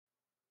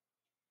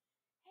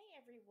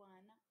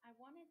Everyone. I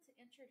wanted to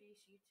introduce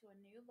you to a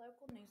new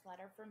local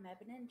newsletter from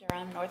Mebane,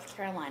 Durham, North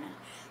Carolina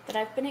that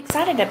I've been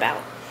excited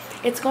about.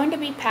 It's going to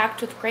be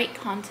packed with great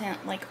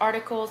content like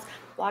articles,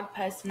 blog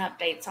posts, and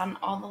updates on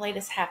all the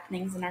latest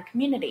happenings in our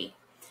community.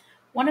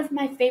 One of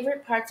my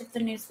favorite parts of the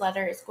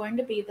newsletter is going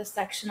to be the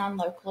section on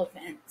local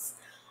events.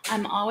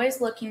 I'm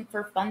always looking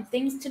for fun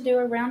things to do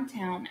around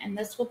town, and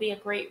this will be a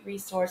great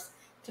resource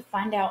to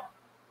find out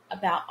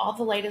about all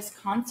the latest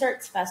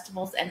concerts,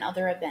 festivals, and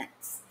other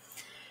events.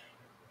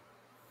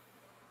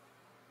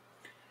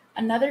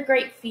 Another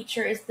great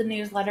feature is the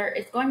newsletter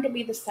is going to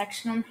be the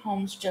section on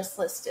homes just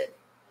listed.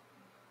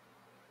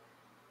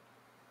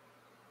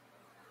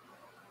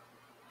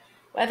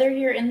 Whether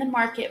you're in the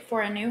market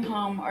for a new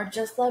home or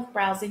just love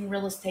browsing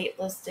real estate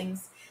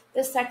listings,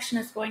 this section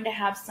is going to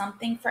have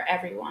something for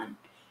everyone.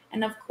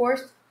 And of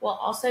course, we'll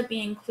also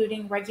be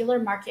including regular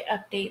market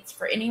updates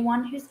for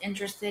anyone who's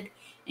interested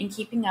in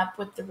keeping up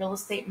with the real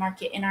estate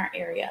market in our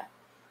area.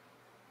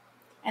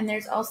 And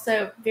there's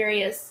also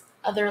various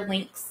other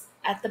links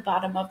at the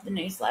bottom of the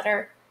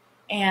newsletter.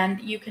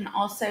 And you can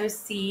also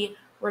see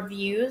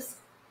reviews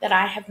that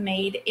I have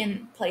made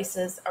in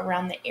places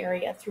around the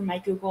area through my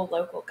Google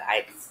Local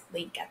Guides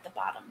link at the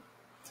bottom.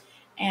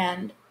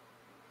 And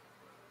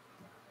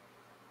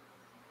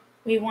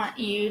we want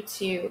you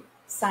to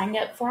sign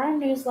up for our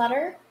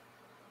newsletter,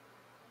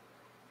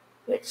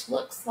 which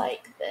looks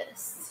like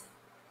this,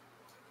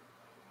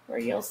 where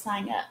you'll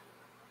sign up.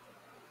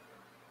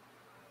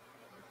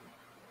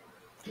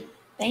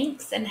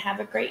 Thanks and have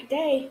a great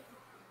day.